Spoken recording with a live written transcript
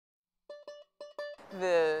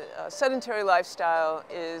The sedentary lifestyle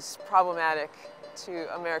is problematic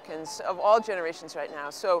to Americans of all generations right now.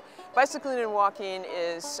 So bicycling and walking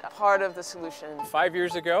is part of the solution. 5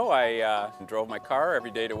 years ago, I drove my car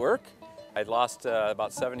every day to work. I'd lost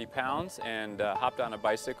about 70 pounds and hopped on a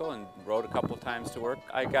bicycle and rode a couple of times to work.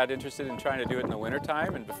 I got interested in trying to do it in the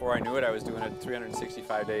wintertime, and before I knew it, I was doing it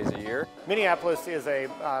 365 days a year. Minneapolis is a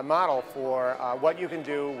model for what you can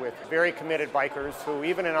do with very committed bikers who,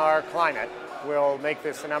 even in our climate, will make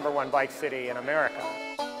this the #1 bike city in America.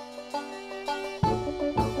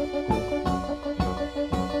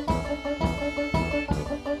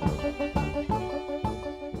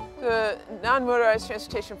 The non-motorized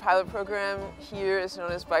transportation pilot program here is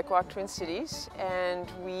known as Bike Walk Twin Cities, and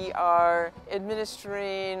we are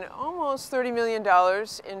administering almost $30 million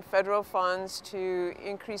in federal funds to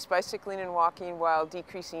increase bicycling and walking while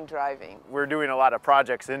decreasing driving. We're doing a lot of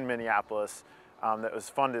projects in Minneapolis that was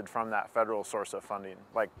funded from that federal source of funding,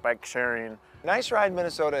 like bike sharing. Nice Ride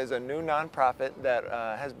Minnesota is a new nonprofit that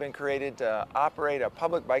has been created to operate a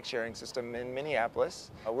public bike sharing system in Minneapolis.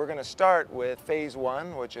 We're going to start with phase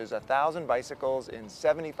 1, which is 1,000 bicycles in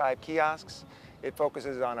 75 kiosks. It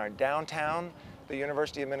focuses on our downtown, the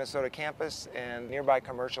University of Minnesota campus, and nearby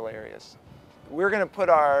commercial areas. We're going to put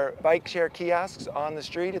our bike share kiosks on the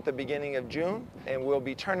street at the beginning of June, and we'll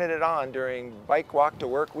be turning it on during Bike Walk to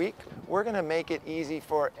Work Week. We're going to make it easy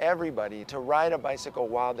for everybody to ride a bicycle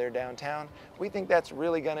while they're downtown. We think that's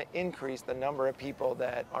really going to increase the number of people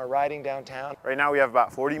that are riding downtown. Right now we have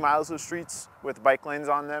about 40 miles of streets with bike lanes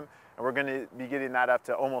on them, and we're going to be getting that up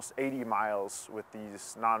to almost 80 miles with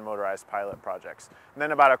these non-motorized pilot projects. And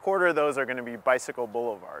then about a quarter of those are going to be bicycle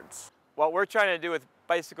boulevards. What we're trying to do with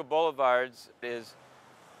bicycle boulevards is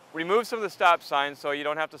remove some of the stop signs so you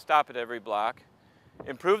don't have to stop at every block.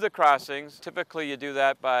 Improve the crossings. Typically you do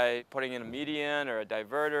that by putting in a median or a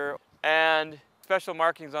diverter, and special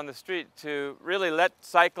markings on the street to really let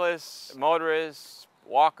cyclists, motorists,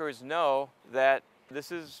 walkers know that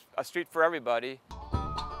this is a street for everybody.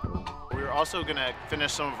 We're also going to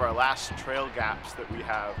finish some of our last trail gaps that we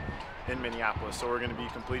have in Minneapolis. So we're going to be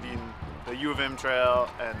completing the U of M Trail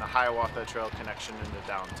and the Hiawatha Trail connection into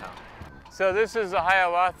downtown. So this is the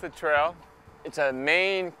Hiawatha Trail. It's a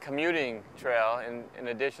main commuting trail in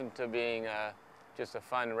addition to being just a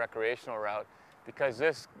fun recreational route, because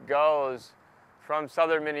this goes from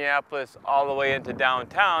southern Minneapolis all the way into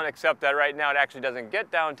downtown, except that right now it actually doesn't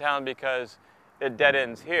get downtown because it dead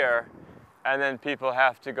ends here. And then people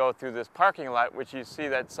have to go through this parking lot, which you see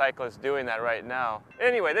that cyclists doing that right now.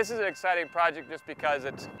 Anyway, this is an exciting project just because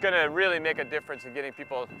it's going to really make a difference in getting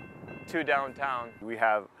people to downtown. We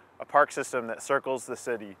have a park system that circles the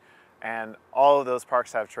city, and all of those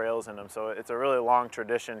parks have trails in them. So it's a really long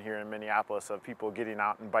tradition here in Minneapolis of people getting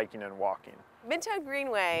out and biking and walking. Midtown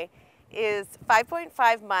Greenway is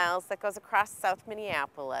 5.5 miles that goes across South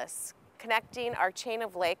Minneapolis, connecting our chain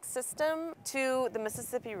of lakes system to the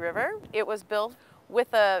Mississippi River. It was built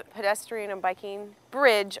with a pedestrian and biking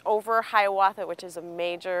bridge over Hiawatha, which is a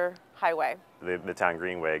major highway. The Midtown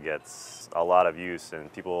Greenway gets a lot of use,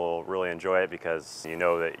 and people really enjoy it because you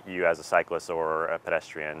know that you as a cyclist or a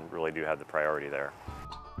pedestrian really do have the priority there.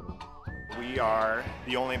 We are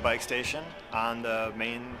the only bike station on the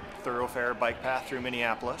main thoroughfare bike path through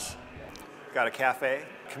Minneapolis. We've got a cafe,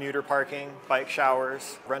 commuter parking, bike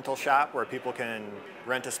showers, rental shop where people can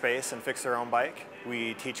rent a space and fix their own bike.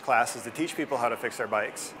 We teach classes to teach people how to fix their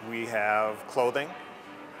bikes. We have clothing,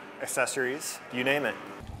 accessories, you name it.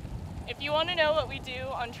 If you want to know what we do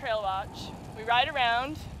on Trail Watch, we ride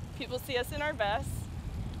around, people see us in our vests,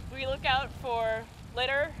 we look out for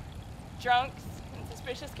litter, drunks, and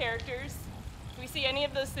suspicious characters. If we see any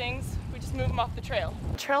of those things, we just move them off the trail.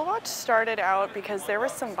 Trail Watch started out because there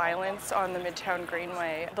was some violence on the Midtown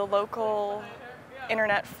Greenway. The local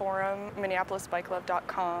internet forum,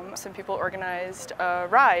 MinneapolisBikeLove.com, some people organized a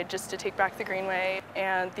ride just to take back the Greenway,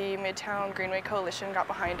 and the Midtown Greenway Coalition got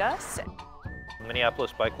behind us.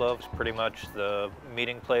 Minneapolis Bike Love is pretty much the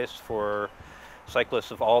meeting place for cyclists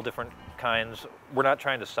of all different kinds. We're not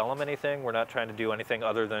trying to sell them anything. We're not trying to do anything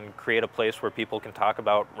other than create a place where people can talk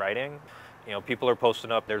about riding. You know, people are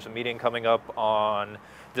posting up, there's a meeting coming up on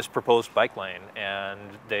this proposed bike lane, and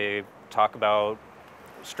they talk about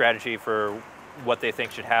strategy for what they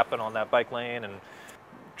think should happen on that bike lane and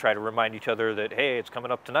try to remind each other that, hey, it's coming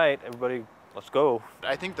up tonight, everybody, let's go.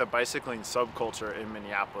 I think the bicycling subculture in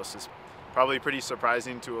Minneapolis is probably pretty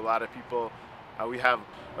surprising to a lot of people. We have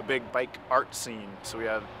a big bike art scene, so we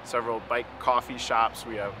have several bike coffee shops,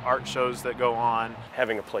 we have art shows that go on.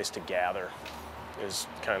 Having a place to gather is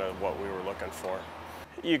kind of what we were looking for.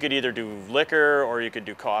 You could either do liquor or you could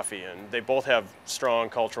do coffee, and they both have strong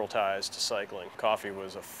cultural ties to cycling. Coffee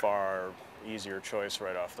was a far easier choice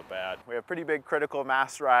right off the bat. We have pretty big critical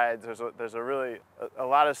mass rides. There's a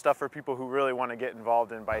lot of stuff for people who really want to get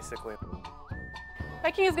involved in bicycling.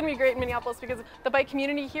 Biking is going to be great in Minneapolis because the bike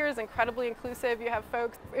community here is incredibly inclusive. You have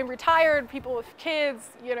folks retired, people with kids,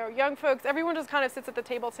 you know, young folks. Everyone just kind of sits at the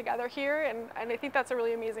table together here, and I think that's a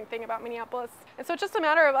really amazing thing about Minneapolis. And so it's just a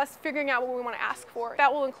matter of us figuring out what we want to ask for.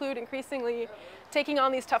 That will include increasingly taking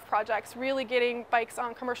on these tough projects, really getting bikes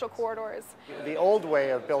on commercial corridors. The old way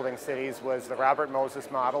of building cities was the Robert Moses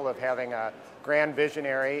model of having a grand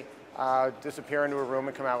visionary disappear into a room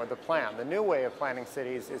and come out with a plan. The new way of planning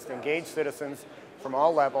cities is to engage citizens from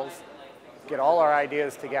all levels, get all our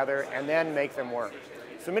ideas together, and then make them work.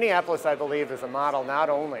 So Minneapolis, I believe, is a model not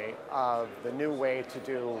only of the new way to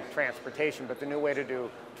do transportation, but the new way to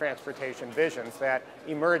do transportation visions that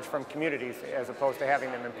emerge from communities as opposed to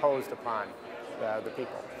having them imposed upon the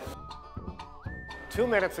people. 2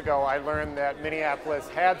 minutes ago, I learned that Minneapolis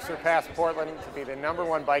had surpassed Portland to be the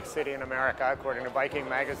 #1 bike city in America, according to Biking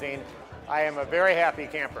magazine. I am a very happy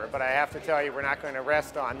camper, but I have to tell you, we're not going to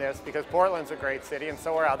rest on this because Portland's a great city and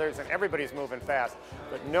so are others, and everybody's moving fast,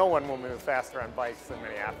 but no one will move faster on bikes than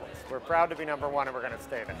Minneapolis. We're proud to be #1 and we're going to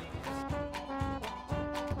stay there.